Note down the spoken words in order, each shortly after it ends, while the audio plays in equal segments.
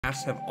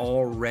tasks have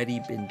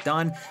already been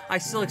done. I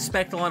still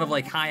expect a lot of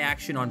like high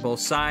action on both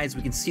sides.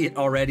 We can see it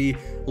already.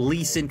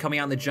 Lee Sin coming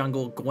out in the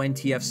jungle, Gwen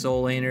TF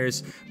soul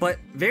laners, but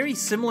very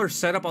similar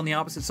setup on the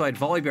opposite side.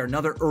 Volibear,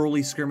 another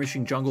early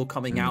skirmishing jungle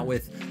coming out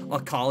with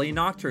Akali and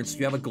Nocturne. So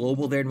you have a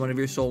global there in one of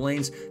your soul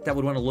lanes that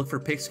would want to look for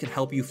picks, can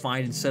help you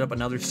find and set up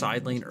another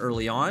side lane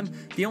early on.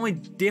 The only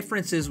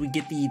difference is we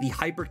get the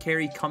hyper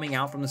carry coming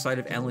out from the side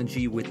of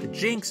LNG with the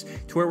Jinx,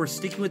 to where we're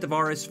sticking with the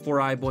Varus for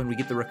iBoy and we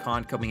get the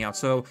Rakan coming out.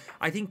 So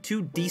I think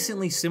two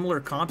decently similar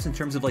comps in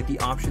terms of like the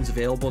options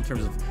available in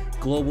terms of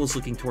globals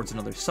looking towards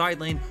another side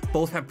lane.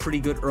 Both have pretty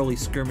good early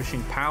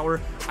skirmishing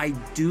power. I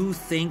do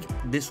think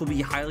this will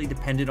be highly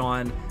dependent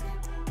on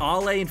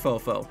Ale and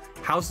FoFo.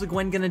 How's the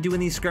Gwen going to do in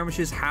these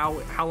skirmishes?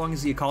 How long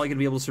is the Akali going to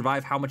be able to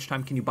survive? How much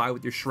time can you buy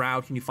with your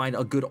Shroud? Can you find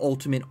a good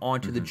ultimate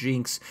onto the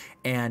Jinx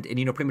and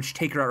you know, pretty much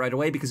take her out right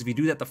away? Because if you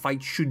do that, the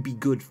fight should be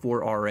good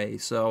for RA.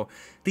 So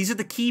these are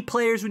the key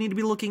players we need to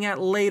be looking at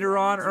later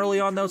on. Early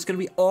on, though, it's going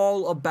to be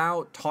all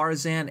about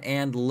Tarzan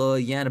and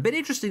Leyan. A bit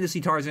interesting to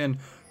see Tarzan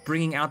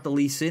bringing out the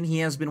Lee Sin. He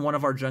has been one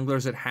of our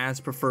junglers that has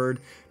preferred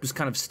just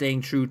kind of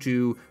staying true to,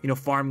 you know,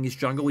 farming his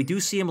jungle. We do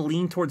see him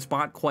lean towards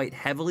bot quite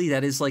heavily.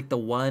 That is like the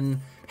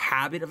one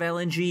habit of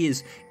LNG,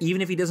 is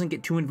even if he doesn't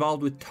get too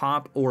involved with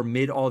top or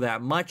mid all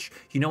that much,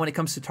 you know, when it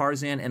comes to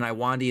Tarzan and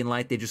Lwandy and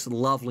Light, they just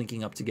love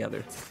linking up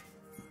together.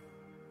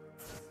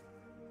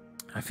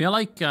 I feel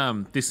like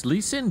this Lee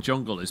Sin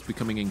jungle is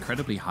becoming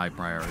incredibly high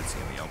priority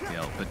in the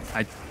LPL,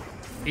 but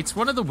it's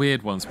one of the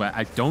weird ones where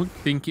I don't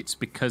think it's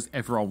because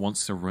everyone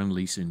wants to run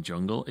Lee Sin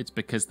jungle. It's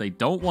because they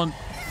want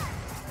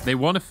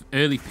to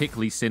early pick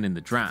Lee Sin in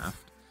the draft,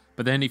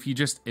 but then if you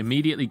just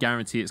immediately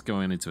guarantee it's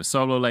going into a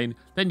solo lane,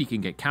 then you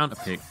can get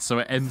counter-picked, so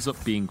it ends up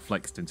being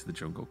flexed into the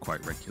jungle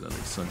quite regularly.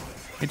 So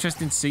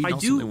interesting to see, not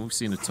something we've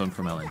seen a ton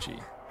from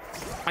LNG.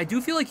 I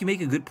do feel like you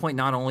make a good point,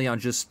 not only on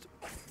just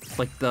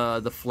like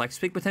the flex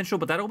pick potential,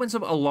 but that opens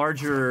up a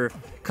larger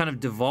kind of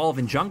devolve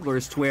in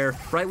junglers to where,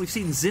 right, we've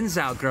seen Xin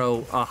Zhao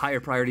grow a higher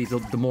priority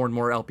the more and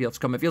more LPLs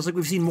come. It feels like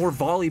we've seen more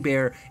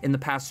Volibear in the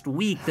past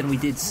week than we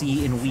did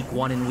see in week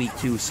 1 and week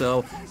 2.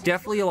 So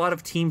definitely a lot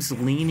of teams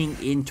leaning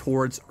in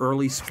towards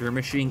early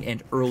skirmishing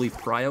and early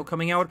prio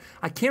coming out.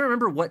 I can't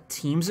remember what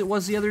teams it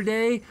was the other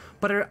day,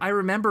 but I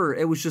remember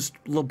it was just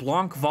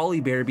LeBlanc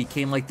Volibear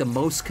became like the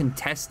most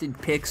contested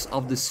picks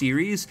of the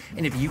series.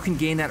 And if you can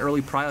gain that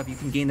early prio, if you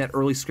can gain that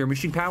early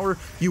skirmishing power,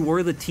 you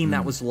were the team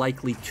that was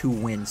likely to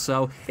win.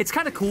 So it's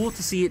kind of cool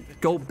to see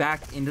it go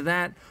back into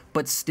that,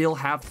 but still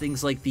have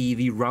things like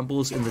the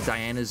Rumbles and the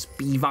Dianas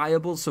be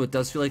viable. So it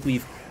does feel like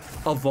we've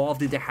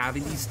evolved into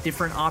having these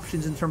different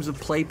options in terms of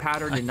play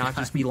pattern and not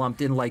just be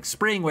lumped in like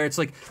Spring, where it's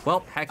like,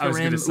 well,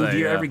 Hecarim,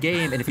 Udyr every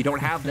game, and if you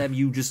don't have them,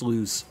 you just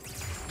lose.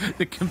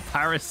 The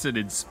comparison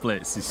in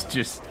splits is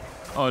just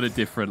on a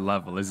different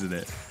level, isn't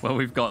it? Well,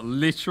 we've got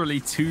literally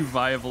 2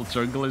 viable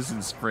junglers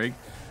in Spring,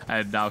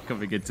 and now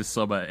coming into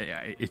summer,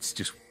 it's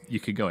just,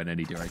 you can go in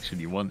any direction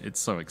you want. It's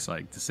so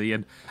exciting to see.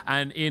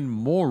 And in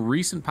more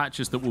recent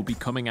patches that will be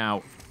coming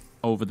out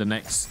over the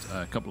next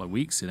couple of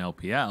weeks in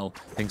LPL,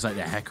 things like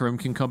the Hecarim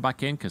can come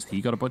back in because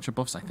he got a bunch of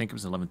buffs. I think it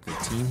was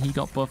 11-13 he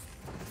got buffed.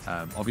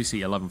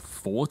 Obviously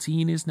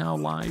 11-14 is now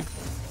live,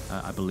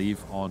 I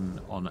believe,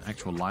 on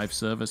actual live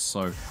service.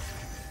 So it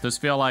does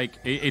feel like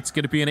it's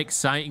going to be an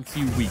exciting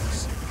few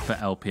weeks for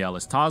LPL.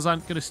 As Tarzan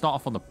going to start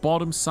off on the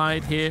bottom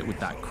side here with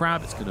that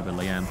crab. It's going to be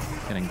Leyan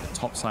getting the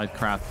top side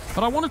crab.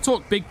 But I want to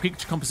talk big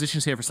picture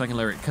compositions here for a second,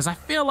 Lyric, because I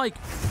feel like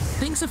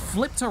things have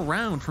flipped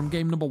around from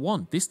game number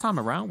 1. This time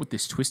around with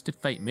this Twisted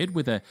Fate mid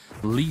with a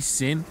Lee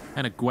Sin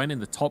and a Gwen in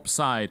the top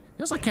side, it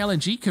feels like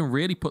LNG can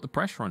really put the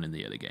pressure on in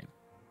the early game.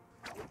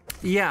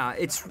 Yeah,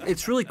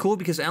 it's really cool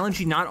because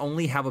LNG not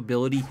only have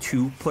ability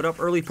to put up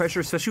early pressure,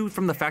 especially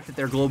from the fact that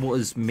their global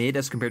is mid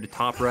as compared to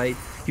top right.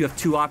 You have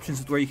 2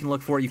 options where you can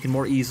look for it. You can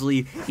more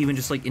easily even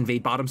just like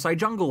invade bottom side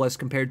jungle as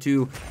compared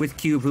to with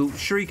Cube, who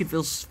sure you can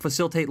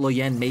facilitate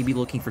Leyan maybe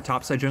looking for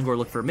top side jungle or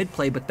look for mid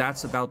play, but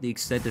that's about the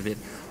extent of it.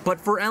 But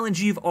for LNG,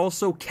 you've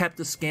also kept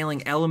the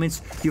scaling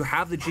elements. You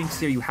have the Jinx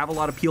there, you have a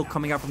lot of peel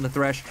coming out from the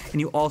Thresh, and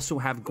you also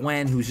have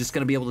Gwen, who's just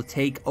going to be able to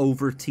take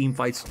over team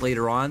fights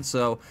later on.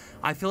 So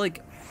I feel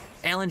like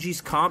LNG's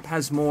comp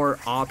has more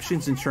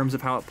options in terms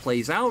of how it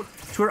plays out,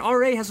 to where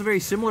RA has a very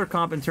similar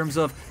comp in terms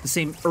of the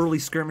same early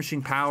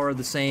skirmishing power,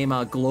 the same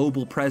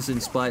global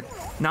presence, but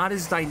not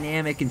as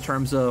dynamic in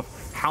terms of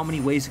how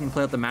many ways it can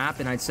play out the map,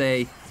 and I'd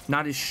say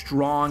not as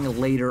strong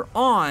later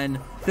on,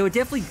 though it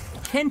definitely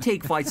can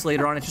take fights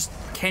later on. It's just,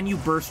 can you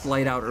burst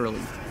Light out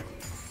early?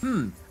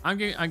 I'm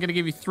going to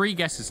give you 3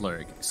 guesses,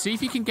 Lyric. See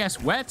if you can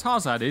guess where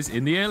Tarzan is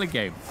in the early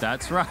game.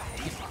 That's right.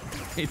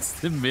 It's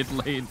the mid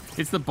lane.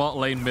 It's the bot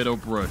lane middle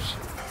brush.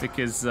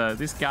 Because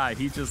this guy,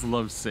 he just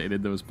loves sitting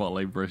in those bot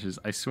lane brushes.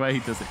 I swear he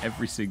does it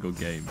every single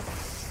game.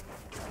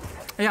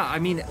 Yeah, I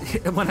mean,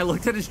 when I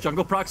looked at his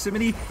jungle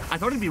proximity, I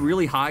thought it'd be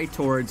really high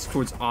towards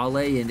Ale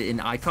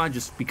and Icon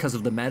just because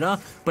of the meta.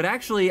 But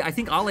actually, I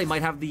think Ale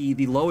might have the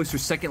lowest or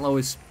second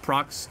lowest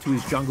procs to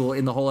his jungle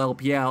in the whole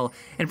LPL.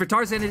 And for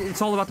Tarzan,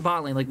 it's all about the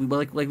bot lane,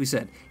 like we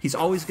said. He's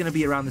always going to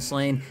be around this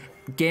lane.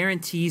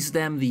 guarantees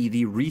them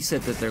the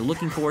reset that they're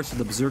looking for. So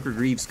the Berserker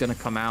Greave's going to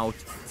come out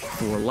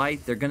for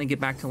light. They're going to get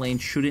back to lane,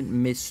 shouldn't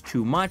miss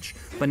too much.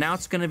 But now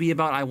it's going to be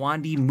about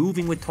Lwandy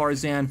moving with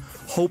Tarzan,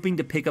 hoping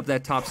to pick up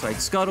that topside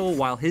scuttle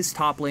while his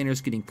top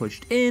laner's getting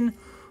pushed in.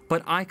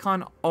 But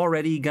Icon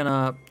already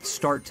gonna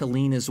start to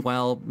lean as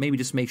well. Maybe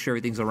just make sure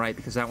everything's all right,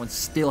 because that one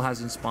still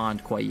hasn't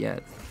spawned quite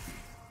yet.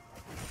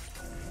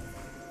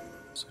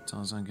 So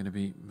Tarzan gonna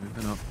be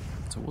moving up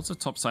towards the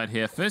top side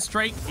here. First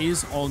Drake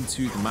is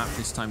onto the map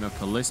this time. No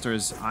Kalista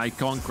as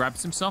Icon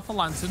grabs himself a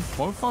lantern.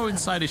 FoFo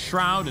inside his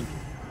shroud, and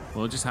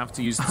we'll just have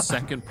to use the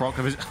second proc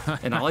of his...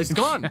 And Ollie's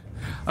gone.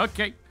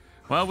 Okay.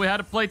 Well, we had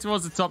to play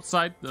towards the top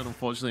side that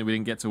unfortunately we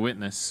didn't get to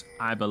witness.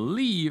 I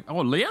believe... Oh,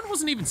 Leyan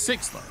wasn't even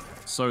 6th, though.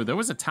 So there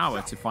was a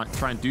tower to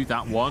try and do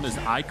that one as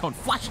Icon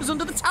flashes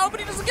under the tower,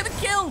 but he doesn't get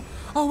a kill.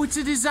 Oh, it's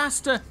a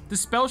disaster. The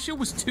spell shield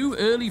was too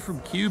early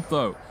from Cube,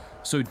 though.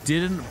 So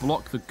didn't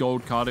block the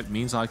gold card. It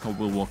means Icon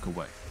will walk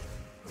away.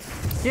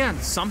 Yeah, and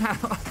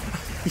somehow,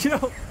 you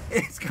know,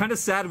 it's kind of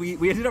sad.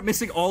 We ended up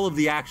missing all of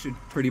the action,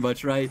 pretty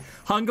much, right?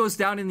 Hung goes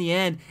down in the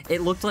end.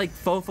 It looked like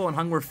FoFo and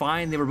Hung were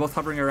fine. They were both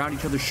hovering around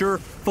each other. Sure,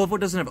 FoFo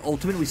doesn't have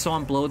ultimate. We saw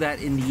him blow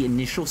that in the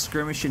initial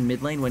skirmish in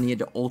mid lane when he had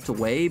to ult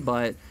away,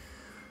 but...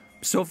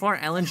 So far,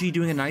 LNG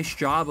doing a nice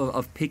job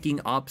of picking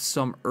up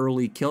some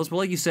early kills. But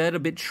like you said, a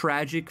bit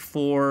tragic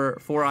for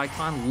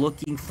Icon,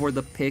 looking for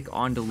the pick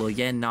onto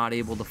Leyan, not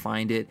able to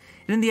find it.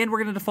 And in the end, we're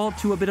going to default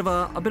to a bit of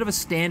a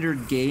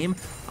standard game.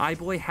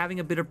 iBoy having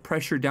a bit of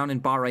pressure down in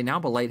bot right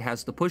now, but Light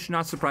has the push.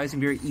 Not surprising,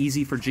 very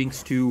easy for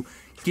Jinx to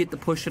get the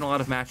push in a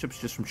lot of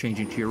matchups just from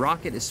changing to your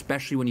rocket,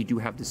 especially when you do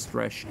have this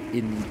Thresh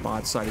in the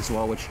bot side as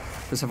well, which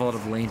does have a lot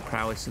of lane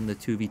prowess in the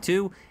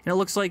 2v2. And it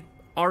looks like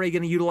RA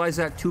going to utilize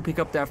that to pick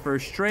up that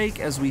first Drake,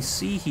 as we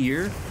see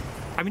here.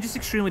 I mean, just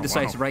extremely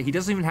decisive, right? He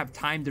doesn't even have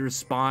time to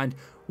respond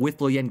with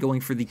Leyan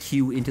going for the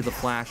Q into the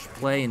flash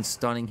play and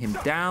stunning him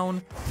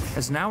down.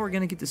 As now we're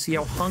going to get to see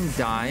how Hung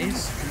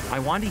dies.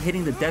 Lwandy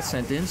hitting the death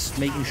sentence,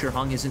 making sure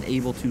Hung isn't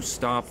able to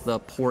stop the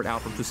port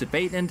out from Twisted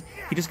Fate, and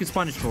he just gets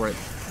punished for it.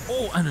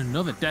 Oh, and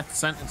another death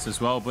sentence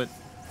as well, but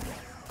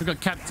we've got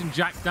Captain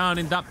Jack down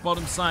in that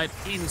bottom side.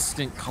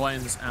 Instant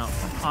cleanse out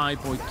from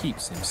iBoy,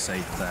 keeps him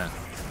safe there.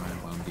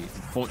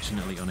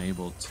 Unfortunately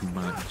unable to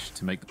manage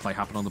to make the play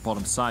happen on the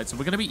bottom side. So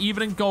we're going to be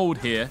even in gold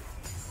here.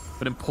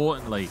 But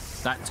importantly,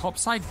 that top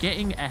side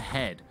getting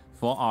ahead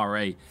for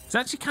RA. It's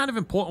actually kind of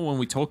important when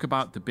we talk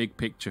about the big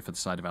picture for the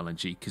side of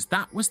LNG, because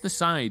that was the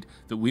side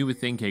that we were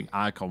thinking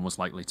Icon was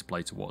likely to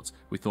play towards.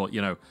 We thought,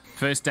 you know,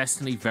 first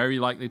Destiny very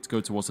likely to go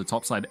towards the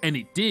top side, and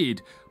it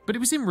did, but it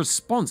was in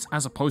response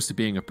as opposed to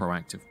being a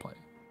proactive play.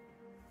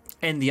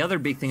 And the other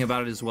big thing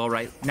about it as well,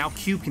 right? Now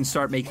Cube can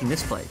start making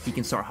this play. He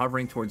can start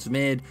hovering towards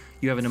mid.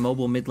 You have an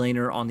immobile mid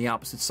laner on the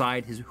opposite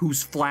side,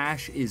 whose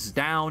flash is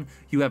down.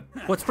 You have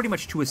what's pretty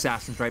much two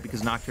assassins, right?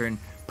 Because Nocturne,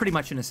 pretty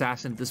much an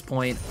assassin at this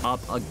point,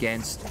 up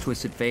against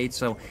Twisted Fate.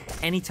 So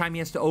anytime he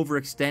has to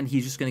overextend,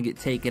 he's just going to get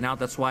taken out.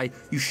 That's why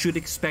you should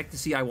expect to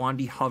see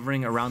Lwandy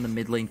hovering around the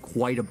mid lane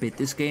quite a bit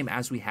this game,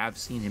 as we have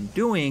seen him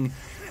doing.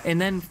 And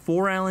then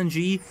for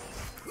LNG,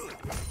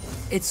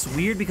 it's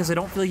weird because I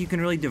don't feel like you can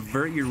really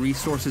divert your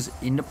resources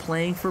into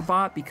playing for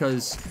bot,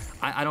 because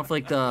I don't feel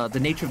like the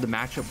nature of the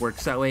matchup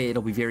works that way.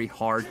 It'll be very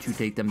hard to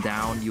take them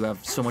down. You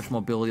have so much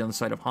mobility on the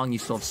side of Hung. You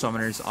still have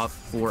summoners up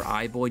for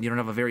iBoy. You don't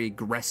have a very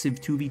aggressive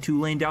 2v2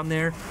 lane down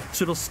there.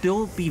 So it'll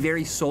still be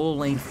very solo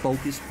lane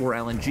focused for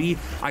LNG.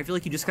 I feel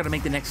like you just got to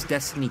make the next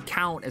Destiny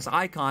count as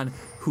Icon,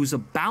 who's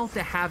about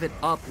to have it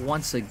up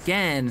once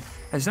again,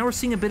 as now we're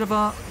seeing a bit of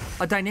a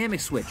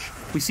dynamic switch.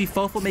 We see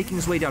FoFo making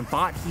his way down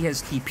bot. He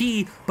has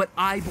TP, but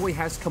iBoy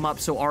has come up,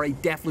 so RA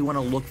definitely want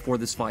to look for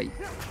this fight.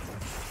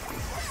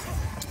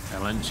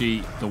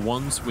 LNG, the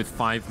ones with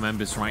 5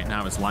 members right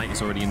now, as Light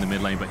is already in the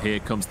mid lane, but here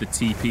comes the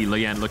TP.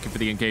 Leyan looking for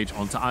the engage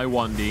onto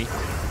Lwandy.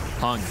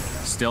 Hung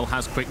still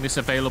has quickness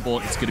available.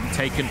 It's going to be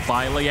taken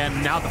by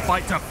Leyan. Now the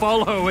fight to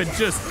follow, and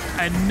just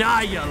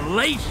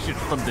annihilation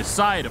from the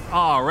side of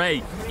RA.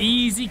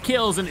 Easy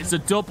kills, and it's a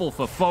double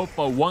for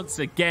FoFo once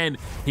again.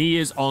 He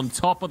is on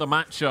top of the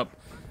matchup.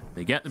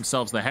 They get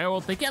themselves the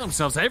Herald. They get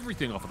themselves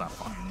everything off of that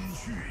fight.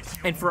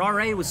 And for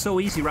RA, it was so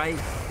easy, right?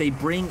 They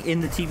bring in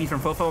the TV from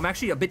FoFo. I'm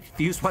actually a bit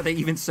confused why they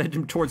even sent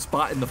him towards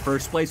spot in the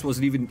first place.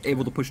 Wasn't even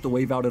able to push the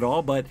wave out at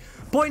all. But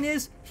point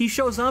is, he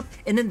shows up,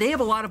 and then they have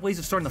a lot of ways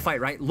of starting the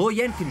fight, right?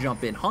 Leyan can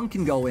jump in, Hung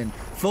can go in,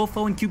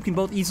 FoFo and Cube can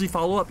both easily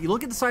follow up. You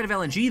look at the side of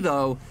LNG,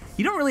 though,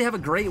 you don't really have a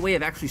great way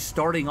of actually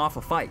starting off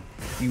a fight.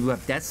 You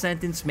have Death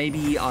Sentence,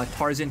 maybe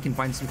Tarzan can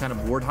find some kind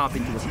of ward hop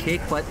into a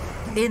kick, but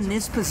in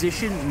this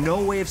position,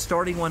 no way of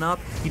starting one up.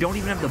 You don't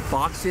even have the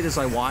box hit as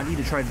Lwandy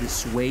to try to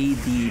dissuade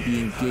the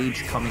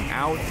engage coming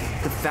out.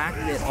 The fact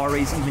that RA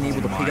is even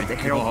able to pick up the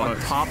Herald on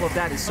top of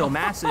that is so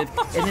massive.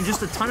 And then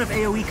just a ton of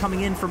AoE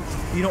coming in from,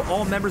 you know,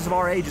 all members of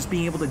RA just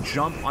being able to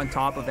jump on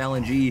top of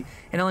LNG.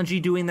 And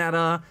LNG doing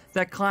that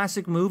that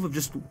classic move of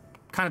just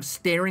kind of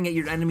staring at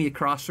your enemy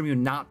across from you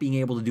and not being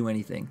able to do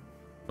anything.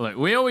 Look,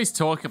 we always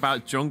talk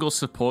about jungle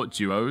support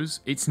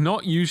duos. It's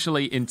not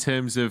usually in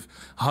terms of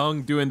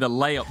Hung doing the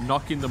layup,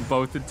 knocking them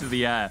both into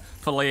the air,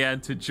 for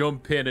Leyan to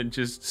jump in and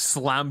just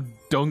slam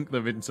dunk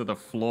them into the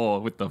floor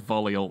with the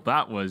volley ult.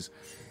 That was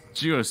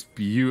just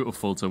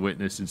beautiful to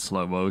witness in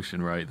slow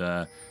motion right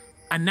there.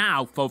 And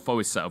now FoFo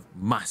is set up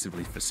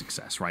massively for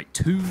success, right?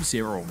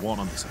 2-0-1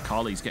 on this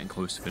Akali. He's getting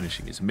close to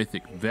finishing his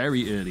mythic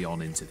very early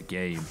on into the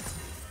game.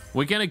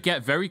 We're going to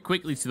get very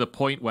quickly to the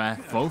point where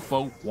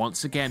FoFo,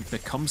 once again,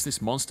 becomes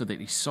this monster that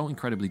is so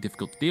incredibly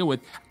difficult to deal with.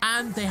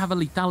 And they have a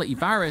lethality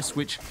Varus,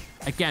 which,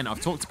 again,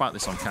 I've talked about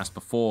this on cast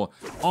before,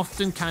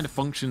 often kind of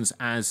functions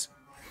as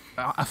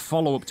a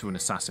follow-up to an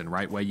assassin,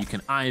 right? Where you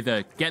can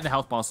either get the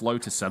health bars low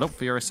to set up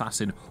for your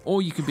assassin,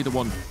 or you can be the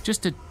one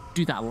just to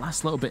do that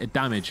last little bit of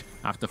damage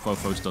after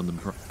FoFo's done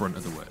the brunt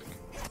of the work.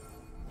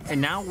 And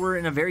now we're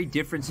in a very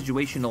different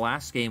situation the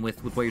last game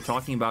with what you're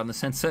talking about, in the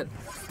sense that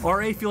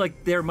RA feel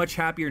like they're much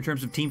happier in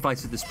terms of team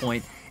fights at this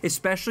point,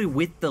 especially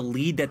with the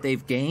lead that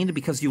they've gained,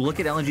 because you look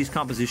at LNG's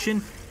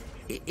composition,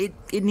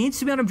 it needs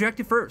to be on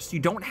objective first. You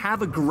don't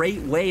have a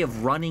great way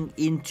of running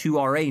into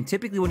RA, and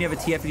typically when you have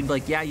a TF, you can be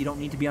like, yeah, you don't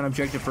need to be on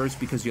objective first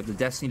because you have the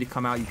Destiny to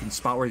come out, you can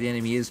spot where the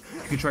enemy is,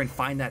 you can try and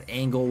find that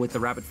angle with the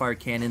rapid fire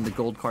cannon, the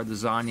gold card, the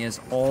Zanyas,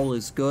 all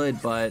is good,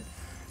 but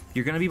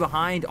you're going to be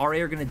behind. RA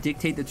are going to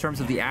dictate the terms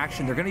of the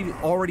action. They're going to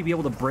already be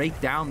able to break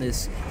down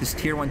this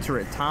tier 1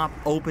 turret top,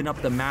 open up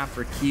the map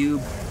for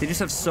Cube. They just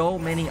have so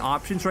many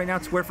options right now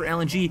to where for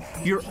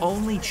LNG, your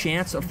only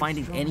chance of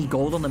finding any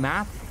gold on the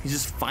map is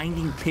just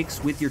finding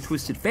picks with your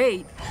Twisted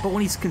Fate. But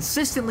when he's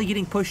consistently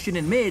getting pushed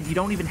in mid, you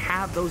don't even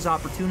have those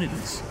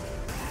opportunities.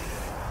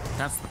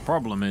 That's the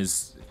problem,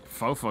 is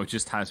FoFo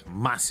just has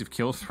massive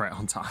kill threat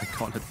onto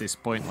Icon at this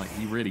point. Like,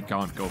 he really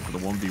can't go for the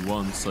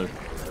 1v1, so it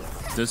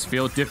does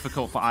feel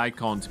difficult for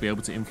Icon to be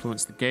able to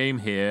influence the game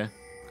here.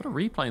 Got a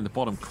replay in the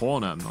bottom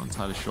corner, I'm not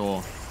entirely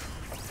sure.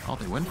 Oh,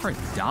 they went for a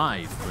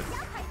dive,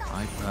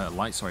 but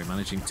Light,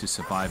 managing to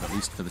survive at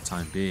least for the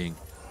time being.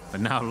 But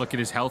now look at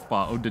his health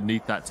bar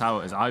underneath that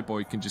tower as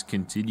iBoy can just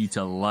continue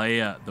to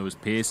layer those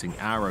piercing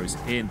arrows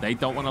in. They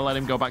don't want to let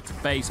him go back to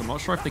base. I'm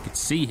not sure if they could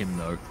see him,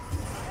 though.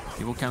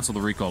 He will cancel the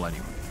recall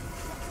anyway.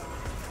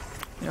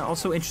 Yeah,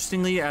 also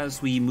interestingly,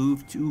 as we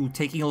move to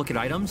taking a look at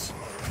items,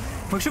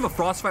 we actually have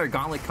a Frostfire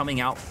Gauntlet coming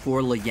out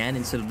for Leyan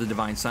instead of the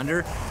Divine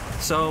Sunder.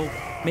 So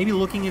maybe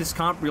looking at his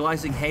comp,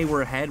 realizing, hey,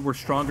 we're ahead, we're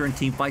stronger in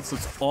team fights,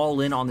 let's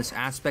all in on this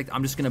aspect.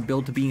 I'm just going to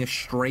build to being a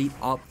straight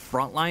up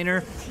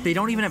frontliner. They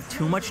don't even have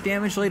too much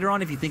damage later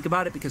on if you think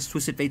about it, because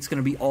Twisted Fate's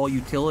going to be all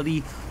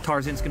utility.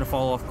 Tarzan's going to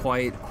fall off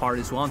quite hard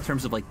as well in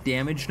terms of like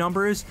damage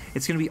numbers.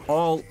 It's going to be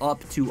all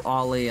up to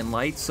Ale and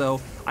Light.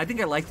 So I think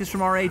I like this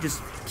from RA,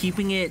 just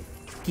keeping it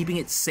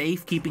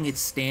safe, keeping it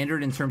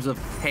standard in terms of,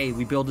 hey,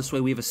 we build this way,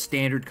 we have a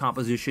standard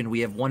composition, we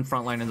have one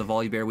front line in the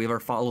Volibear, we have our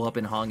follow-up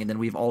in Hung, and then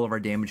we have all of our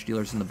damage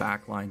dealers in the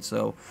back line.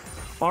 So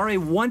RA,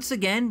 once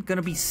again, going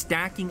to be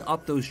stacking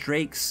up those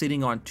Drakes,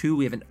 sitting on 2.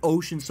 We have an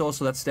Ocean Soul,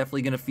 so that's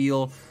definitely going to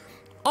feel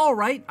all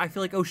right. I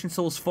feel like Ocean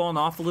Soul's fallen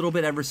off a little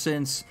bit ever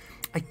since,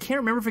 I can't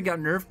remember if it got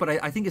nerfed, but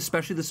I think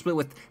especially the split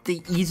with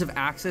the ease of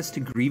access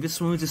to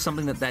Grievous Wounds is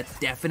something that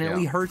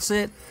definitely hurts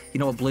it. You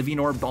know, Oblivion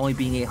Orb only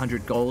being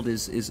 800 gold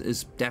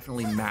is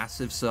definitely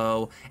massive.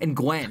 So, and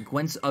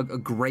Gwen's a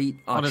great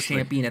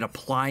champion at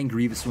applying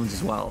Grievous Wounds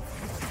as well.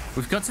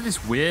 We've got to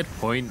this weird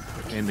point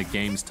in the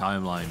game's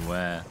timeline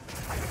where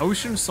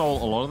Ocean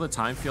Soul a lot of the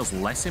time feels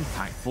less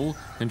impactful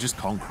than just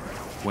Conqueror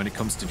when it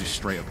comes to just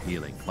straight up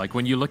healing. Like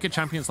when you look at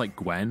champions like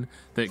Gwen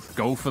that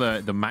go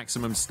for the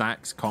maximum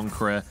stacks,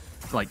 Conqueror,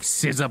 like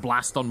Scissor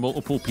Blast on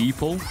multiple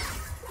people,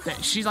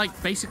 she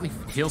like basically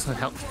heals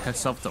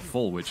herself to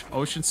full, which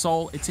Ocean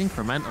Soul, it's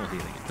incremental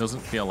healing. It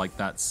doesn't feel like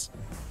that's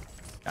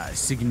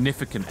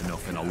significant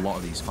enough in a lot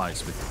of these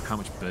fights with how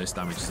much burst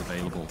damage is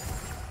available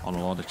on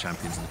a lot of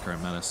champions in the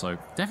current meta. So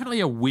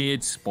definitely a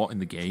weird spot in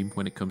the game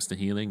when it comes to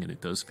healing, and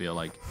it does feel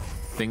like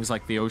things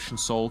like the Ocean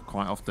Soul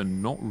quite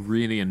often not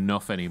really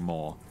enough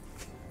anymore.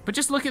 But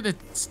just look at the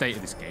state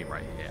of this game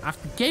right here.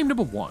 After game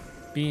number 1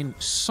 being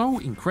so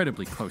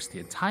incredibly close the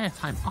entire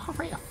time, our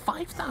rate of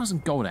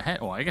 5,000 gold ahead,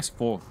 or I guess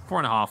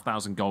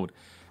 4,500 gold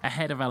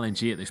ahead of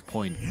LNG at this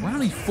point. We're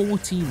only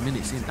 14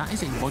 minutes in. That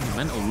is a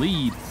monumental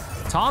lead.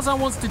 Tarzan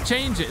wants to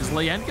change it. Is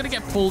Leyan going to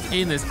get pulled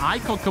in? There's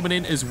Icon coming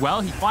in as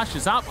well. He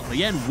flashes out, but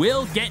Leyan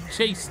will get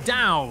chased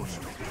down.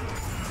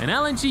 And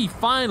LNG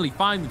finally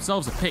find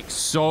themselves a pick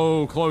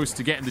so close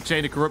to getting the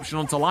Chain of Corruption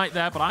onto Light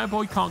there, but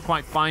iBoy can't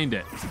quite find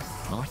it.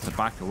 They'll have to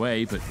back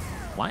away, but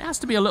Light has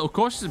to be a little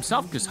cautious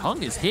himself because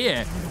Hung is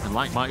here. And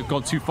Light might have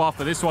gone too far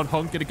for this one.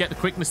 Hung going to get the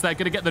quickness there,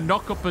 going to get the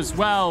knock-up as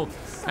well,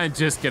 and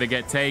just going to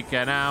get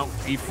taken out.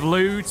 He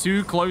flew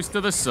too close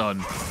to the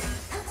sun.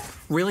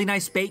 Really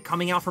nice bait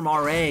coming out from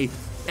RA.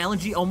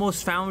 LNG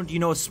almost found, you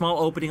know, a small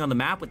opening on the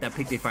map with that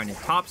pick they find in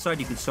top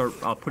side. You can start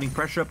putting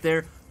pressure up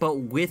there, but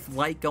with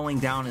Light going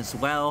down as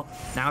well,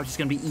 now it's just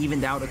going to be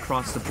evened out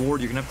across the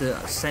board. You're going to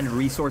have to send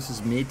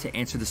resources mid to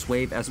answer this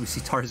wave, as we see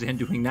Tarzan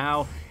doing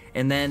now.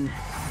 And then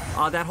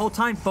That whole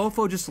time,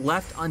 FoFo just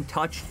left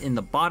untouched in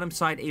the bottom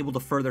side, able to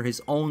further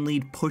his own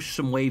lead, push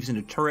some waves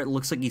into turret.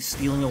 Looks like he's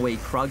stealing away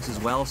Krugs as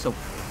well, so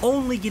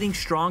only getting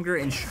stronger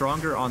and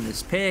stronger on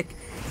this pick.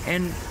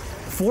 And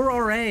for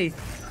RA,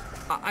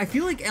 I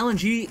feel like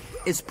LNG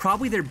is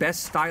probably their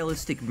best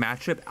stylistic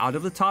matchup out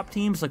of the top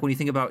teams, like when you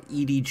think about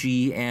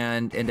EDG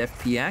and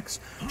FPX,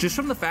 just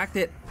from the fact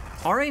that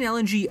RA and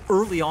LNG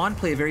early on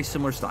play a very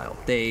similar style.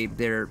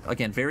 They're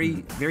again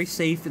very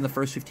safe in the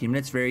first 15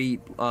 minutes, very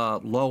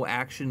low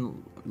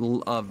action,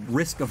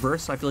 risk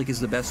averse, I feel like is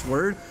the best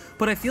word.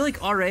 But I feel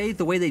like RA,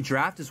 the way they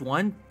draft is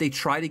one, they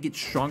try to get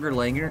stronger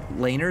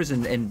laners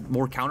and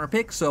more counter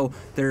picks, so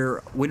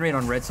their win rate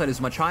on red side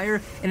is much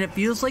higher, and it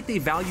feels like they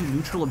value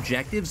neutral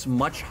objectives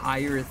much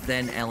higher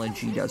than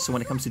LNG does. So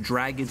when it comes to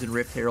Dragons and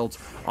Rift Heralds,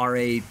 RA,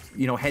 you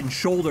know, head and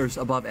shoulders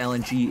above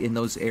LNG in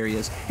those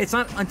areas. It's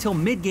not until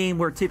mid game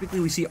where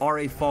typically we see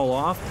RA fall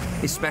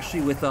off,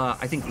 especially with I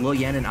think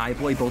Leyan and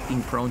iBoy both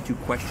being prone to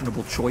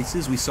questionable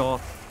choices. We saw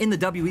in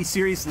the WE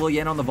series,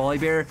 Leyan on the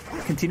Volibear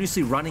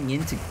continuously running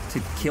in to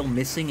kill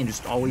missing and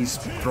just always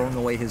throwing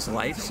away his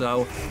life.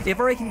 So if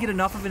RA can get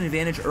enough of an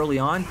advantage early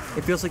on,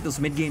 it feels like those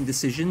mid-game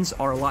decisions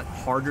are a lot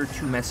harder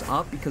to mess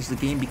up because the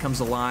game becomes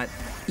a lot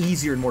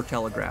easier and more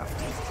telegraphed.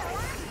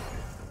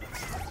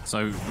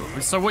 So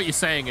what you're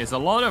saying is a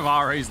lot of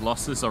RA's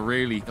losses are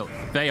really,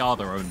 they are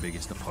their own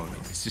biggest opponent.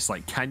 It's just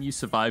like, can you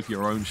survive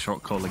your own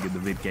shot calling in the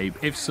mid-game?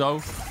 If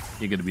so,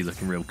 you're going to be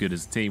looking real good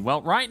as a team.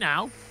 Well, right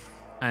now,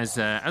 as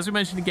we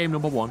mentioned in game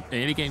number one,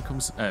 mid-game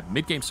comes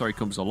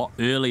a lot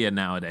earlier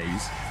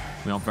nowadays.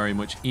 We aren't very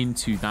much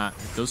into that.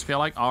 It does feel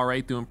like RA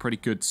doing pretty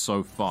good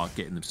so far,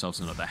 getting themselves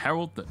another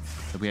Herald that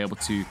they'll be able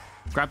to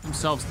grab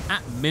themselves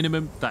at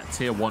minimum that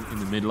tier 1 in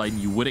the mid lane.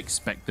 You would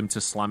expect them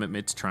to slam it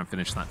mid to try and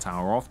finish that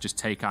tower off. Just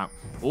take out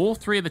all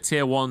 3 of the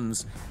tier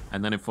 1s,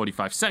 and then in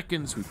 45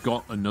 seconds, we've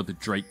got another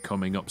Drake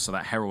coming up, so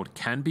that Herald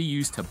can be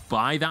used to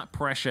buy that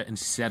pressure and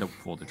set up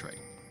for the Drake.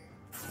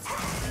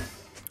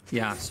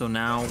 Yeah, so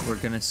now we're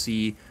going to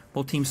see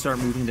both teams start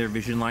moving their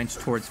vision lines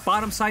towards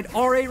bottom side.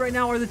 RA right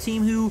now are the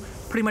team who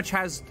pretty much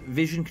has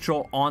vision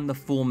control on the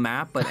full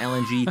map, but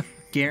LNG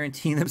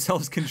guaranteeing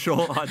themselves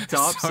control on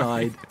top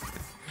side.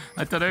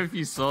 I don't know if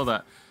you saw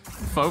that.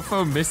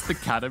 FoFo missed the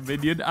cannon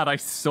minion, and I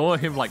saw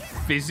him like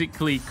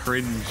physically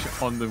cringe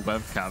on the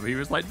webcam. He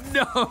was like,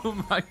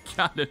 "No, my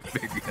cannon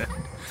minion."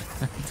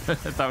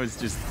 That was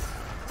just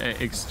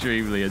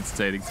extremely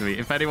entertaining to me.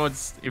 If anyone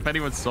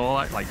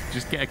saw that, like,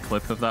 just get a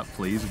clip of that,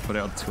 please, and put it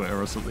on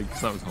Twitter or something,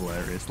 because that was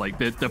hilarious. Like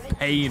the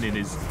pain in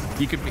his,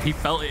 he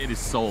felt it in his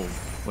soul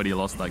when he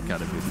lost that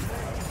cannon minion.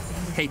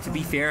 Hey, to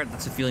be fair,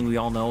 that's a feeling we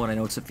all know, and I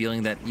know it's a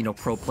feeling that, you know,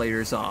 pro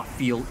players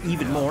feel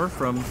even more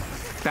from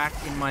back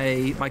in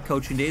my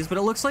coaching days. But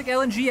it looks like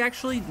LNG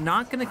actually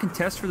not going to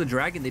contest for the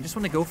Dragon. They just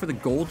want to go for the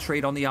gold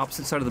trade on the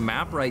opposite side of the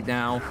map right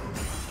now,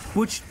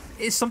 which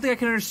is something I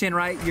can understand,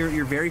 right?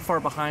 You're very far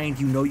behind.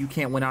 You know you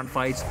can't win out in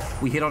fights.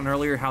 We hit on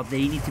earlier how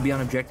they need to be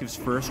on objectives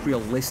first,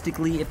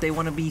 realistically, if they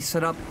want to be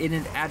set up in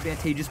an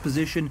advantageous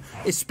position,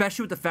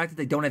 especially with the fact that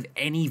they don't have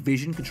any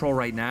vision control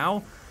right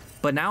now.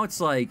 But now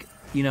it's like,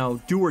 you know,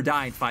 do or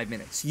die in 5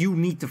 minutes. You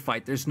need to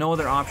fight. There's no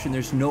other option.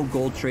 There's no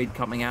gold trade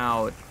coming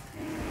out.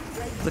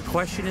 The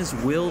question is,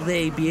 will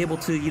they be able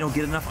to, you know,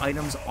 get enough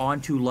items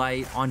onto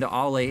Light, onto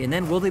Ale, and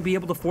then will they be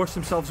able to force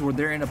themselves where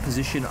they're in a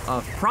position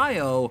of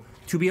prio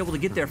to be able to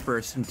get there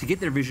first and to get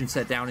their vision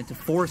set down and to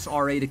force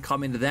RA to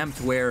come into them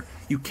to where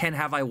you can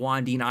have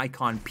Lwandy and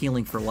Icon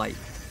peeling for Light.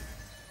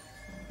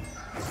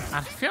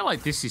 I feel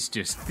like this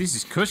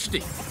is cushy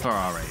for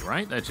RA,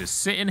 right? They're just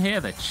sitting here,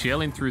 they're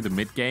chilling through the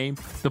mid game.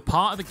 The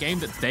part of the game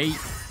that they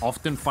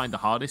often find the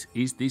hardest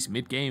is this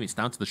mid game. It's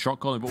down to the shot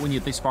calling, but when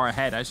you're this far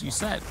ahead, as you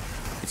said,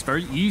 it's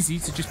very easy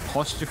to just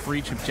posture for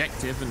each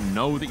objective and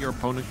know that your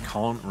opponent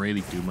can't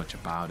really do much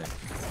about it.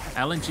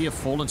 LNG have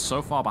fallen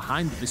so far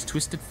behind that this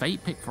Twisted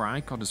Fate pick for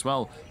Icon as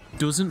well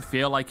doesn't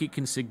feel like it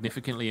can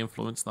significantly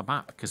influence the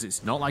map, because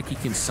it's not like he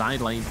can side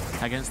lane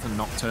against a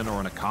Nocturne or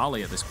an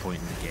Akali at this point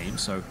in the game,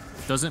 so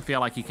it doesn't feel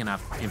like he can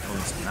have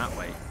influence in that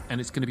way. And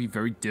it's going to be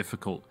very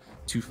difficult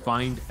to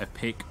find a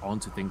pick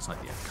onto things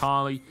like the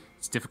Akali.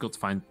 It's difficult to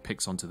find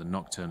picks onto the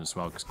Nocturne as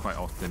well, because quite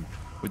often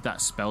with that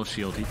spell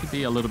shield, he could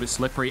be a little bit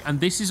slippery. And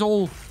this is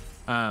all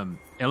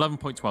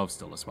 11.12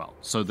 still as well.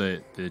 So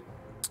the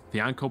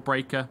ankle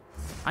breaker,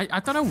 I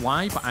don't know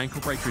why, but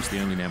ankle breaker is the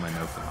only name I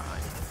know for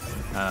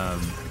that.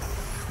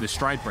 The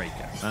stride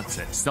breaker, that's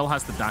it. Still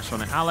has the dash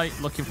on it. Ale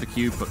looking for the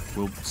Q, but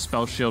will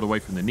spell shield away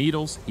from the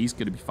needles. He's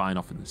going to be fine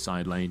off in the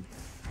side lane.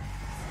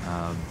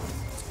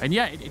 And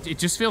yeah, it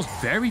just feels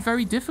very,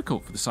 very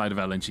difficult for the side of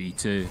LNG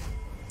to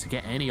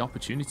get any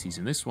opportunities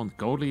in this one. The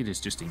gold lead is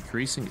just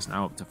increasing. It's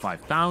now up to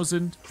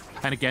 5,000.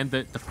 And again,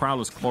 the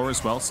Prowler's Claw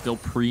as well, still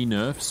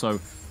pre-nerf. So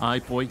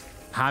iBoy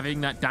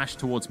having that dash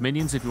towards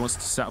minions if he wants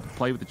to set up a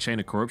play with the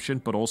Chain of Corruption,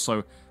 but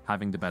also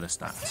having the better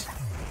stats.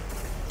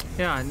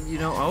 Yeah, and you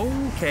know,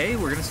 okay,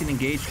 we're gonna see an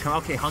engage come.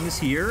 Okay, Hung is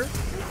here.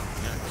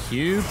 Yeah,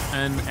 Cube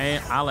and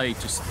Ale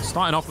just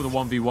starting off with a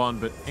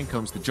 1v1, but in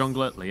comes the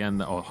jungler,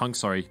 Leyan, or Hung,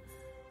 sorry,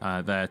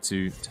 there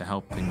to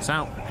help things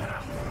out.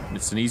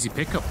 It's an easy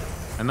pickup.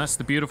 And that's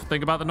the beautiful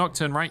thing about the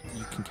Nocturne, right?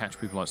 You can catch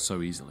people out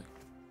so easily.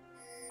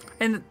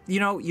 And, you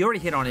know, you already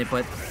hit on it,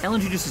 but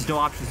LNG just has no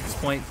options at this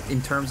point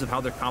in terms of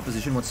how their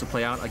composition wants to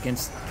play out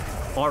against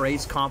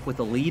RA's comp with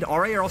the lead.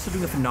 RA are also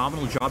doing a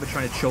phenomenal job at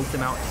trying to choke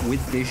them out with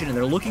vision, and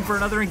they're looking for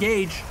another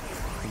engage.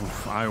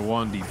 Oof,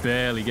 Lwandy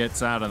barely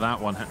gets out of that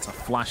one. Had to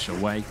flash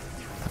away.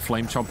 The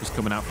Flame Chomper's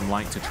coming out from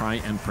Light to try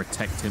and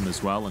protect him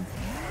as well. And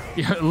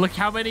yeah, look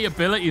how many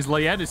abilities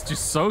Leyan is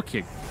just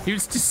soaking. He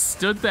was just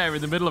stood there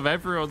in the middle of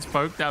everyone's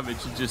poke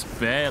damage and just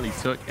barely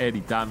took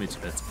any damage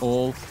at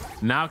all.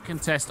 Now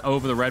contest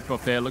over the red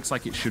buff here. Looks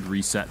like it should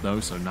reset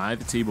though, so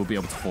neither team will be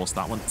able to force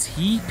that one.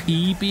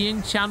 TP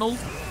being channeled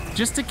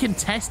just to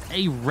contest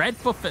a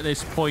red buff at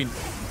this point,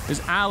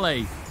 as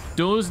Ale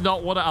does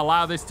not want to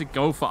allow this to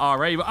go for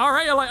RA. But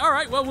RA are like, all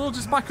right, well, we'll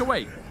just back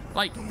away.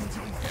 Like,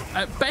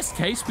 at best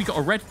case, we got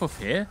a red buff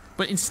here,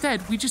 but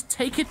instead, we just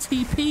take a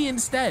TP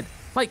instead.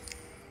 Like,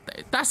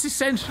 that's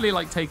essentially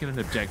like taking an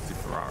objective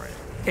for RA.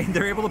 And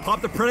they're able to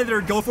pop the Predator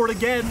and go for it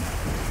again.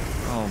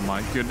 Oh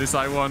my goodness,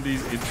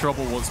 Lwandy's in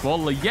trouble once more.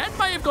 Leyan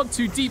may have gone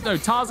too deep though.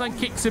 Tarzan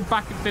kicks him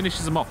back and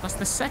finishes him off. That's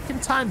the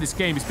second time this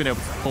game has been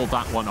able to pull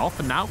that one off.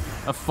 And now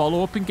a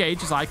follow-up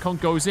engage as Icon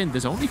goes in.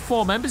 There's only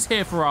 4 members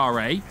here for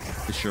RA.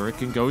 The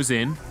Shuriken goes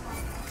in.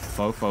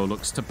 FoFo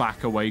looks to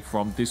back away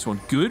from this one.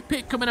 Good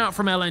pick coming out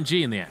from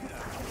LNG in the end.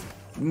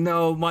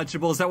 No,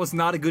 Munchables, that was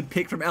not a good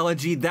pick from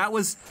LNG. That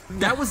was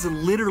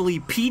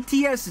literally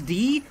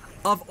PTSD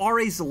of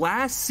RA's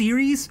last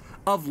series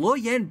of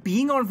Leyan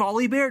being on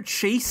Volibear,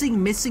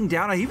 chasing Missing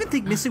down. I even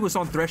think Missing was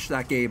on Thresh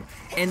that game.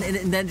 And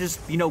then just,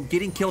 you know,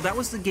 getting killed. That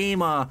was the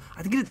game, I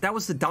think that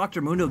was the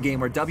Dr. Mundo game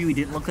where WE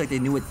didn't look like they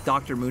knew what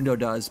Dr. Mundo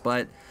does.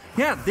 But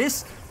yeah,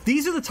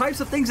 these are the types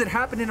of things that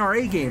happen in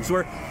RA games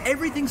where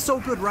everything's so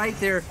good, right?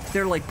 They're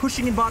like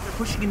pushing in bot, they're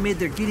pushing in mid,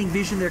 they're getting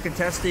vision, they're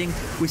contesting.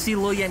 We see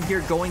Leyan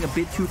here going a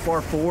bit too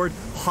far forward.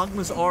 Hung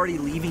was already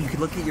leaving. You could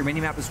look at your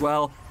minimap as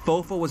well.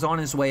 FoFo was on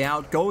his way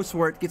out, goes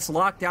for it, gets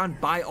locked down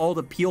by all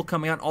the peel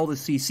coming out, all the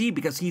CC,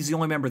 because he's the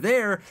only member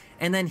there,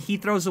 and then he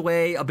throws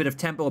away a bit of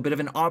tempo, a bit of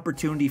an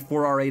opportunity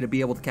for RA to be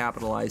able to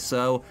capitalize.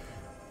 So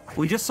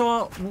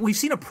we've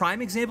seen a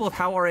prime example of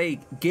how RA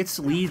gets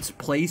leads,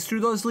 plays through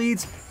those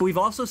leads, but we've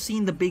also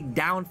seen the big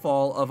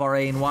downfall of RA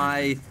and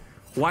why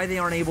they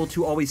aren't able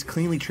to always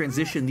cleanly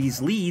transition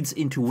these leads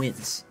into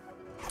wins.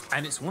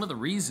 And it's one of the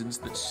reasons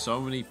that so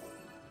many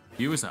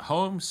viewers at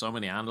home, so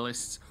many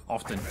analysts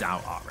often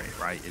doubt RA,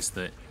 right? Is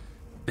that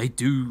they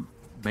do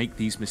make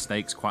these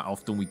mistakes quite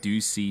often. We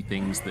do see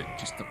things that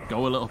just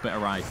go a little bit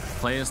awry.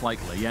 Players like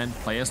Leyan,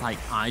 players like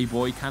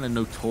iBoy, kind of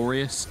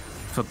notorious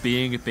for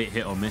being a bit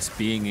hit or miss,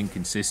 being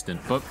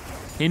inconsistent. But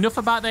enough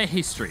about their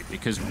history,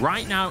 because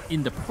right now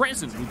in the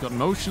present, we've got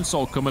an Ocean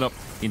Soul coming up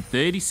in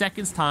 30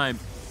 seconds time.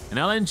 And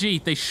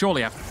LNG, they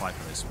surely have to fight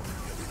for this one.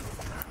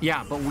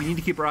 Yeah, but we need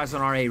to keep our eyes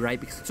on RA, right?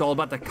 Because it's all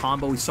about the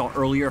combo we saw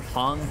earlier.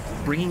 Hung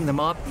bringing them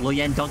up,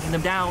 Leyan dunking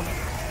them down.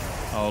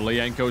 Oh,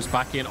 Leyan goes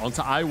back in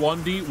onto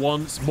Lwandy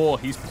once more.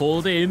 He's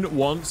pulled in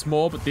once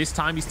more, but this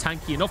time he's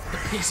tanky enough. The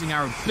piercing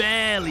arrow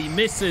barely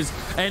misses,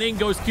 and in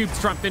goes Cube to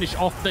try and finish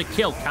off the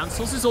kill.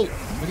 Cancels his ult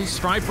with his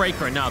Stride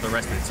Breaker, and now the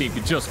rest of the team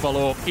can just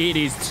follow up. It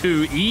is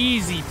too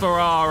easy for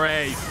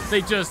RA.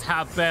 They just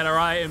have better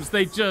items.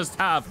 They just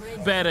have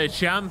better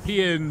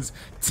champions.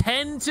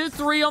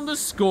 10-3 on the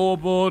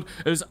scoreboard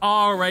as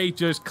RA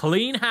just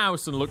clean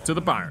house and look to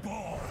the Baron.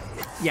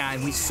 Yeah,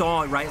 and we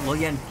saw it, right?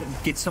 Leyan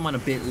gets someone a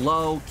bit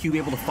low, Cube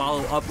able to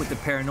follow up with the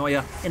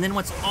paranoia, and then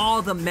once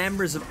all the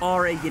members of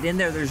RA get in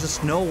there, there's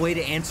just no way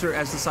to answer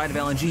as the side of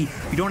LNG.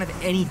 You don't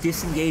have any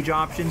disengage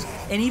options,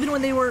 and even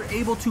when they were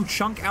able to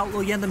chunk out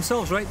Leyan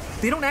themselves, right?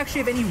 They don't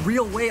actually have any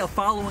real way of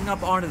following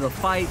up onto the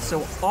fight,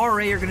 so RA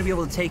are going to be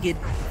able to take it.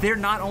 They're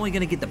not only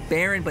going to get the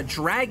Baron, but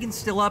Dragon's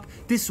still up.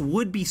 This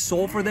would be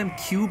soul for them.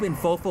 Cube and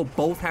FoFo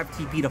both have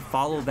TP to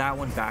follow that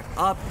one back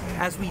up.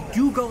 As we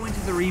do go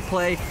into the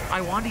replay,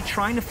 Lwandy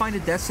trying to find a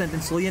death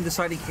sentence. Leyan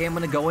deciding, hey, I'm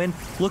going to go in.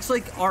 Looks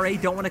like RA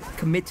don't want to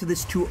commit to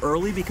this too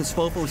early because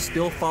FoFo is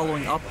still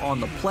following up on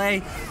the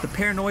play. The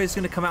paranoia is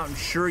going to come out, and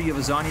sure, you have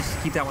a Zhonya's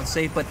to keep that one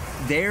safe, but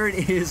there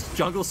it is.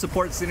 Jungle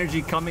support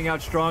synergy coming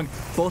out strong.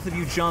 Both of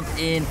you jump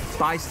in.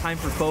 Buys time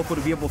for FoFo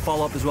to be able to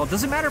follow up as well.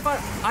 Doesn't matter if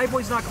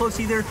iBoy's not close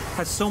either.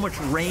 Has so much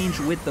range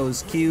with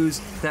those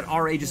Qs that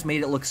RA just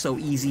made it look so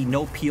easy.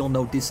 No peel,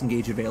 no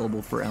disengage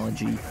available for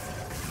LNG.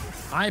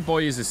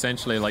 iBoy is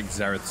essentially like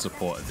Xerath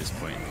support at this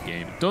point in the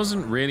game. It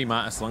doesn't really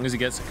matter. As long as he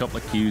gets a couple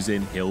of Qs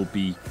in, he'll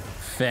be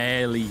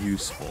fairly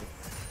useful.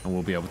 And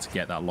we'll be able to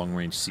get that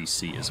long-range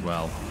CC as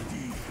well.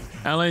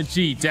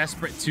 LNG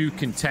desperate to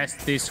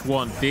contest this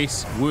one.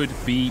 This would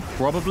be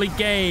probably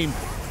game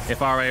if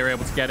RA are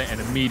able to get it.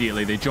 And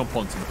immediately they jump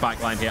onto the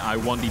backline here.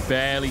 Lwandy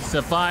barely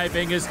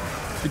surviving as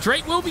the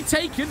Drake will be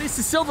taken. It's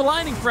the silver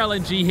lining for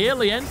LNG here.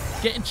 Leyan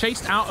getting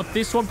chased out of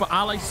this one, but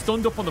Ale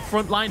stunned up on the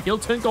front line. He'll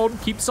turn golden,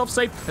 keep himself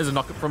safe. There's a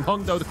knockup from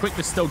Hung, though. The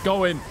quickness still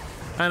going.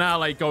 And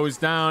Ale goes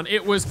down.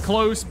 It was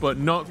close, but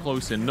not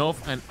close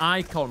enough. And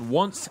Icon,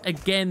 once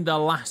again, the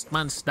last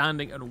man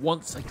standing. And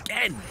once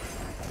again,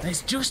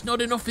 There's just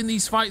not enough in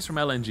these fights from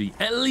LNG.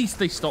 At least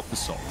they stopped the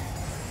Soul.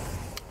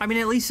 I mean,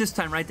 at least this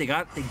time, right, they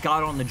got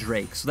on the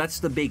Drake, so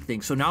that's the big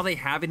thing. So now they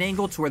have an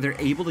angle to where they're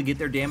able to get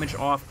their damage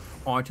off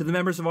onto the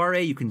members of RA.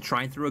 You can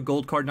try and throw a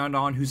gold card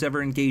on who's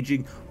ever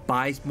engaging,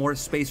 buy more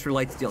space for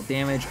Light to deal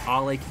damage.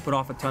 Ale can put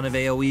off a ton of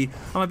AoE.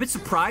 I'm a bit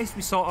surprised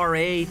we saw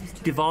RA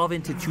devolve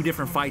into 2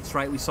 different fights,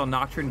 right? We saw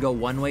Nocturne go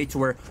one way to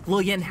where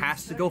Leyan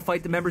has to go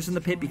fight the members in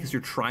the pit because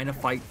you're trying to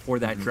fight for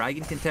that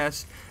dragon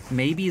contest.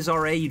 Maybe as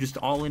RA, you just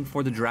all in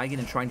for the dragon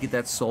and try and get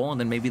that soul,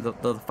 and then maybe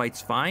the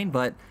fight's fine,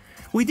 but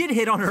we did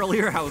hit on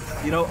earlier how,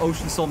 you know,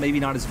 Ocean Soul maybe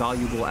not as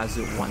valuable as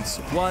it once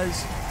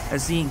was.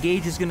 As the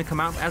engage is going to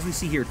come out, as we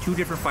see here, 2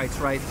 different fights,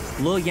 right?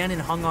 Leyan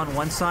and Hung on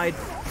one side,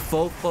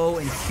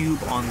 FoFo and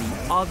Cube on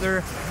the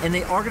other. And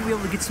they are going to be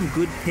able to get some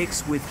good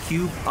picks with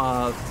Cube,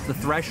 the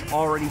Thresh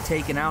already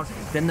taken out.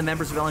 Then the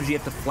members of LNG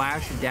have to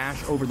flash and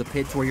dash over the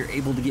pit to where you're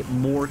able to get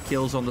more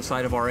kills on the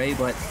side of RA.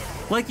 But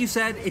like you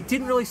said, it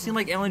didn't really seem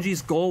like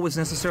LNG's goal was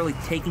necessarily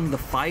taking the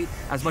fight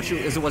as much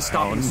as it was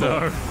stopping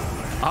Soul.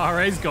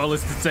 RA's goal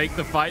is to take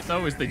the fight,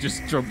 though, as they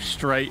just jump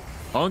straight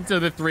onto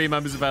the 3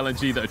 members of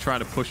LNG that are trying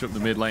to push up the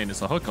mid lane.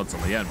 It's a hook onto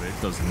Leyan, but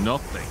it does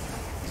nothing.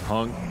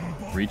 Hung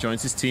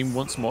rejoins his team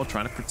once more,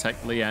 trying to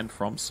protect Leyan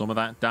from some of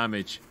that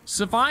damage.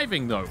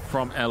 Surviving, though,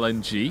 from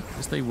LNG,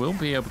 as they will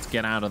be able to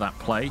get out of that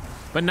play.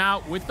 But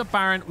now, with the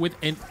Baron, with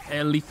a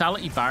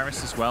lethality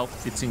Varus as well,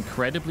 it's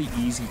incredibly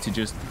easy to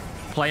just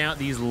play out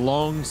these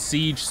long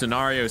siege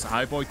scenarios.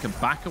 iBoy can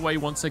back away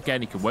once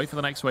again. He can wait for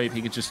the next wave.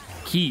 He can just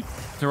keep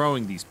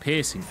throwing these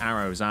piercing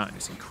arrows out. And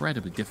it's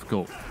incredibly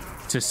difficult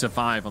to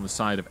survive on the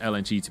side of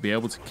LNG to be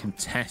able to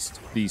contest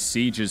these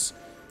sieges.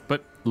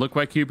 But look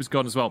where Cube has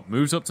gone as well.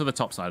 Moves up to the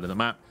top side of the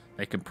map.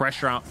 They can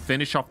pressure out,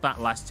 finish off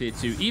that last tier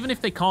 2. Even if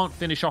they can't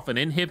finish off an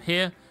inhib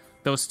here,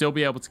 they'll still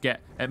be able to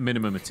get at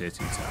minimum a tier 2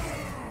 turn.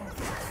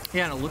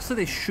 Yeah, and it looks like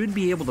they should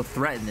be able to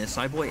threaten this.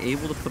 iBoy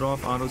able to put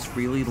off autos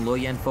freely.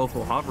 Leyan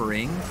FoFo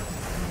hovering.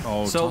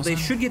 Oh, so Tarzan? they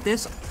should get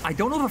this. I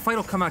don't know if a fight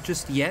will come out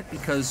just yet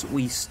because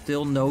we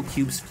still know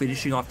Cube's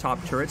finishing off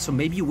top turret. So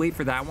maybe you wait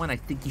for that one. I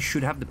think you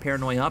should have the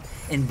paranoia up,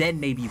 and then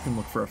maybe you can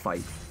look for a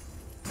fight.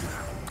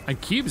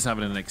 And Cube is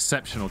having an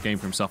exceptional game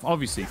for himself.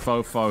 Obviously,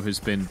 FoFo has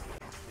been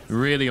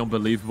really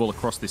unbelievable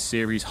across this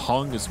series.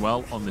 Hung as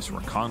well on this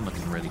Rakan,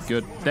 looking really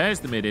good. There's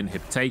the mid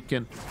inhib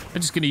taken.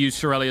 I'm just going to use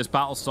Shirelia's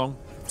battle song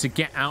to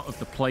get out of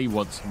the play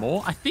once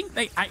more. I think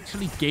they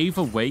actually gave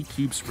away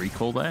Cube's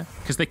recall there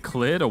because they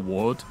cleared a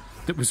ward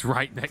that was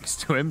right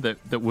next to him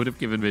that would have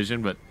given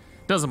vision, but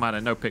doesn't matter.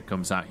 No pick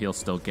comes out. He'll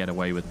still get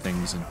away with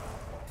things. And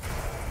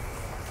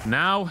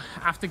now,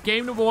 after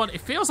game number 1,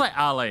 it feels like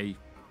Ale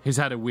has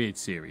had a weird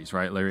series,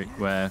 right, Lyric,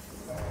 where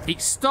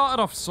it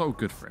started off so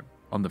good for him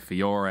on the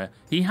Fiora.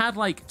 He had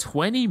like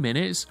 20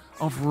 minutes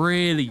of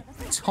really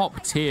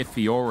top-tier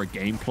Fiora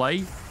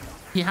gameplay.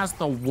 He has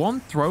the one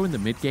throw in the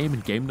mid-game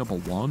in game number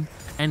 1,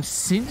 and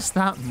since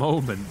that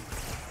moment,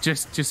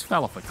 just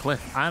fell off a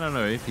cliff. I don't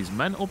know if his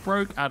mental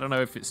broke. I don't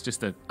know if it's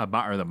just a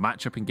matter of the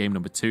matchup in game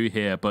number 2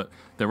 here, but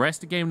the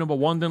rest of game number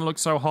 1 didn't look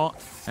so hot,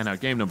 and now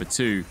game number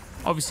 2,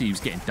 obviously he was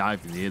getting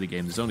dived in the early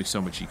game. There's only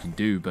so much you can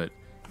do, but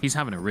he's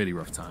having a really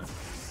rough time.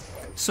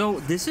 So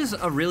this is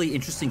a really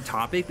interesting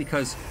topic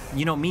because,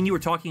 you know, me and you were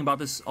talking about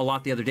this a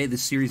lot the other day,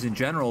 this series in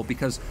general,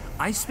 because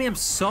I spam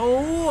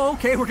so...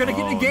 Okay, we're going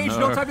to get engaged.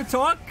 No time to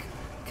talk.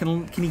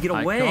 Can he get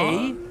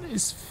away?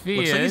 Is feared.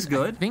 Looks like he's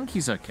good. I think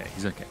he's okay.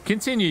 He's okay.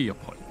 Continue your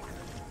point.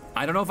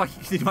 I don't know if I can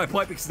continue my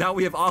point because now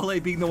we have Ale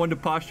being the one to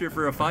posture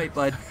for a fight,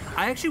 but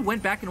I actually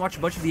went back and watched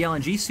a bunch of the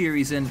LNG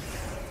series, and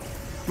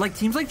like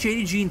teams like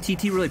JDG and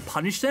TT really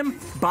punished them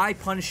by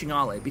punishing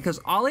Ale, because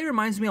Ale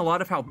reminds me a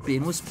lot of how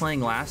Bin was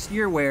playing last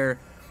year, where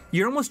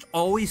you're almost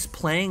always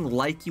playing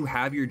like you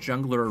have your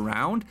jungler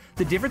around.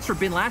 The difference for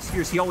Bin last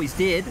year is he always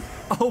did.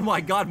 Oh my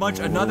god, Munch,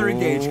 another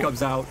engage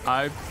comes out.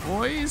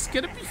 iBoy is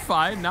gonna be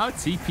fine. Now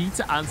TP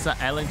to answer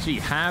LNG.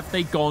 Have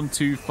they gone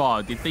too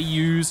far? Did they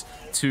use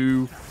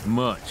too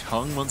much?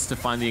 Hung wants to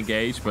find the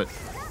engage, but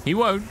he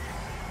won't.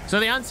 So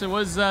the answer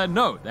was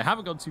no, they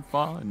haven't gone too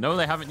far. No,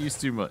 they haven't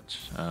used too much.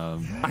 They're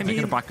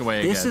gonna back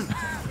away again.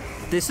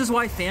 This is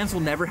why fans will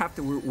never have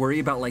to worry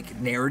about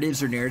like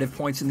narratives or narrative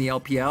points in the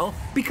LPL,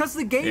 because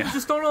the games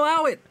just don't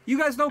allow it. You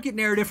guys don't get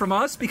narrative from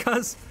us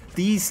because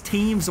these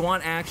teams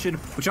want action,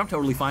 which I'm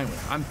totally fine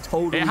with. I'm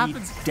totally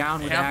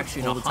down with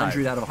action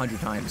 100 out of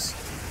 100 times.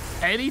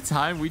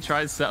 Anytime we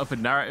try and set up a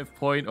narrative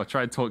point or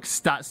try and talk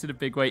stats in a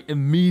big way,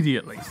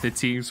 immediately the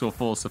teams will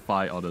force a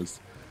fight on us.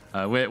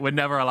 We're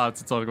never allowed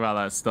to talk about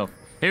that stuff.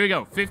 Here we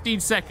go, 15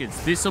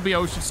 seconds. This will be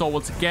Ocean Soul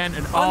once again,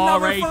 and RA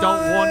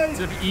don't want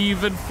to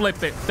even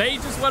flip it. They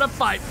just want to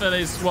fight for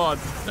this one.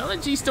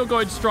 LNG still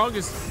going strong,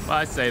 as well,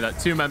 I say that.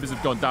 2 members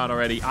have gone down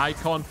already.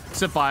 Icon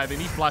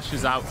surviving. He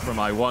flashes out from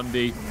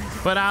Lwandy.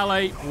 But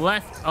Ale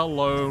left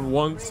alone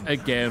once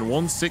again,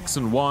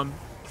 1-6-1.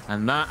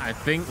 And that, I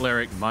think,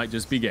 Lyric, might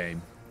just be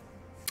game.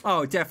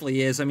 Oh, it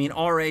definitely is. I mean,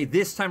 RA,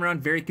 this time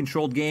around, very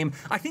controlled game.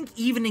 I think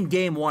even in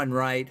game 1,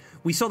 right,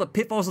 we saw the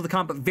pitfalls of the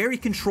comp, but very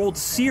controlled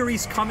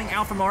series coming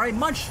out from RA.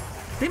 Munch,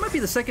 they might be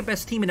the second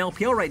best team in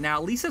LPL right now.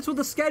 At least that's what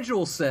the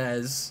schedule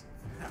says.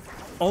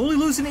 Only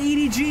losing to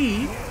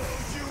EDG.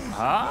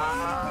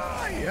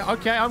 Yeah,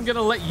 okay, I'm going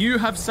to let you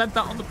have said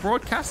that on the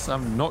broadcast.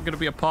 I'm not going to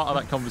be a part of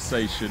that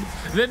conversation.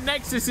 The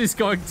Nexus is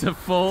going to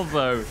fall,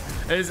 though,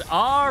 as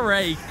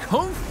RA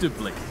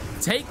comfortably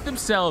take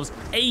themselves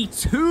a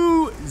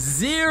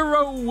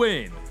 2-0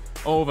 win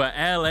over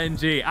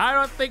LNG. I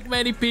don't think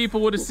many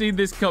people would have seen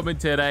this coming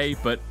today,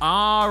 but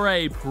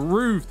RA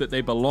proved that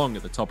they belong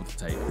at the top of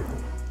the table.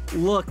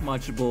 Look,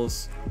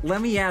 Munchables,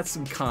 let me add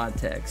some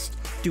context.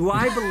 Do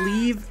I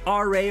believe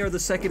RA are the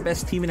second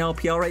best team in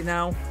LPL right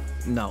now?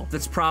 No,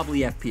 that's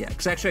probably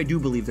FPX. Actually, I do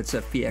believe that's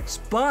FPX,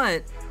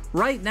 but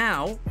right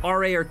now,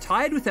 RA are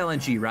tied with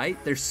LNG,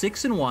 right? They're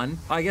 6-1.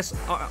 I guess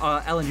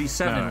LNG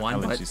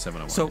 7-1. LNG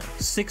 7-1. So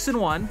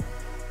 6-1.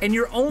 And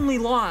your only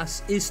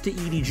loss is to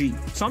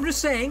EDG. So I'm just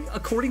saying,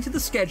 according to the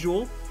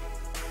schedule,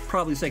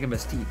 probably second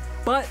best team.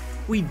 But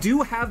we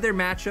do have their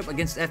matchup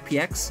against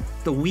FPX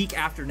the week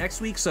after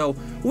next week. So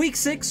week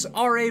 6,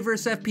 RA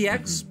versus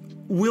FPX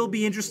will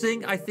be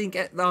interesting. I think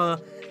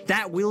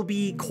that will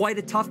be quite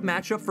a tough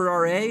matchup for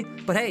RA.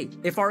 But hey,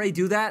 if RA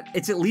do that,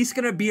 it's at least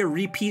going to be a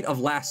repeat of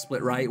last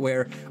split, right?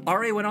 Where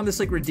RA went on this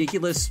like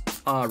ridiculous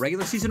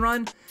regular season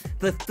run.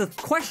 The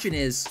question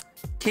is,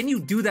 can you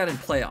do that in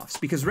playoffs?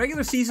 Because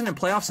regular season and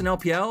playoffs in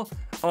LPL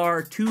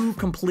are two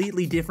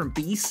completely different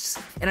beasts.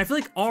 And I feel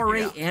like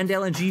RA and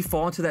LNG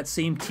fall into that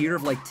same tier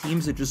of like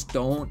teams that just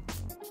don't,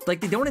 like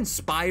they don't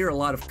inspire a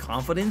lot of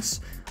confidence.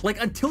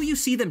 Like until you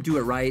see them do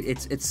it right,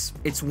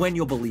 it's when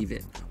you'll believe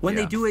it. When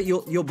they do it,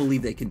 you'll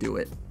believe they can do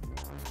it.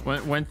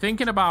 When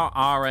thinking about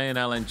RA and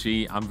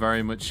LNG, I'm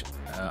very much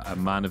a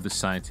man of the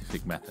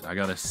scientific method. I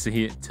gotta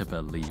see it to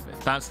believe it.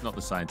 That's not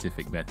the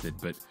scientific method,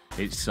 but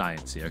it's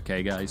sciencey,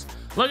 okay, guys?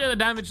 Look at the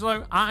damage,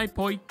 though.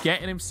 iBoy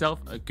getting himself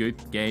a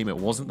good game. It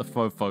wasn't the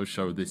FoFo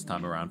show this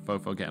time around.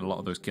 FoFo getting a lot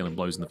of those killing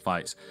blows in the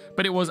fights,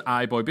 but it was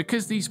iBoy.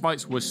 Because these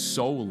fights were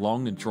so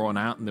long and drawn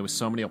out, and there were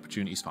so many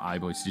opportunities for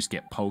iBoy to just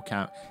get poke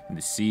out in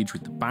the siege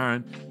with the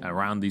Baron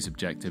around these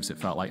objectives, it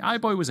felt like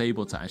iBoy was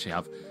able to actually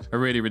have a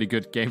really, really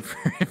good game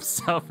for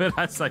himself. And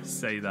as I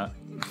say that,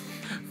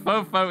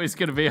 FoFo is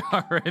going to be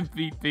our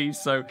MVP,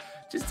 so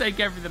just take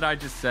everything I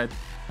just said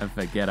and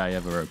forget I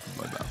ever opened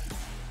my mouth.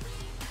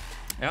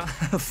 Yeah,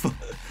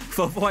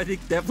 FoFo, I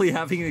think, definitely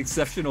having an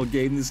exceptional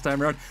game this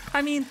time around.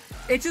 I mean,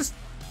 it just,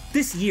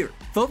 this year,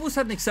 FoFo's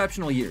had an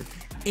exceptional year.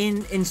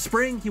 In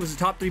spring, he was a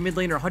top 3 mid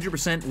laner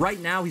 100%. Right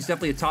now, he's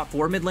definitely a top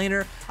 4 mid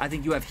laner. I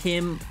think you have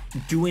him,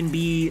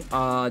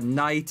 Doinby,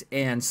 Knight,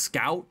 and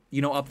Scout,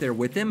 you know, up there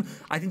with him.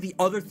 I think the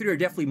other 3 are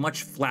definitely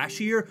much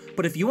flashier,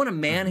 but if you want a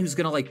man who's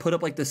gonna like put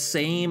up like the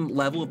same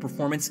level of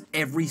performance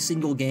every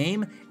single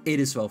game, it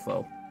is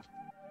FoFo.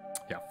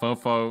 Yeah,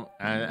 FoFo,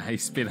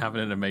 he's been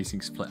having an amazing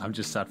split. I'm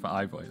just sad for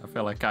iBoy. I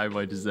feel like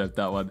iBoy deserved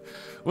that one.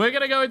 We're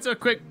gonna go into a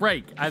quick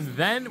break, and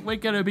then we're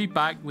gonna be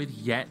back with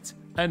yet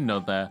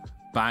another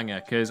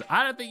banger, because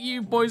I don't think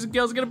you boys and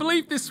girls are going to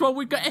believe this one.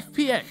 We've got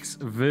FPX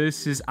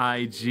versus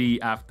IG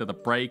after the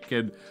break,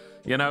 and,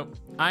 you know,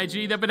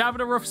 IG, they've been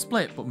having a rough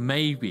split, but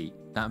maybe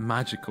that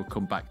magic will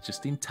come back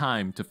just in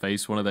time to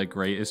face one of their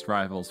greatest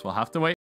rivals. We'll have to wait.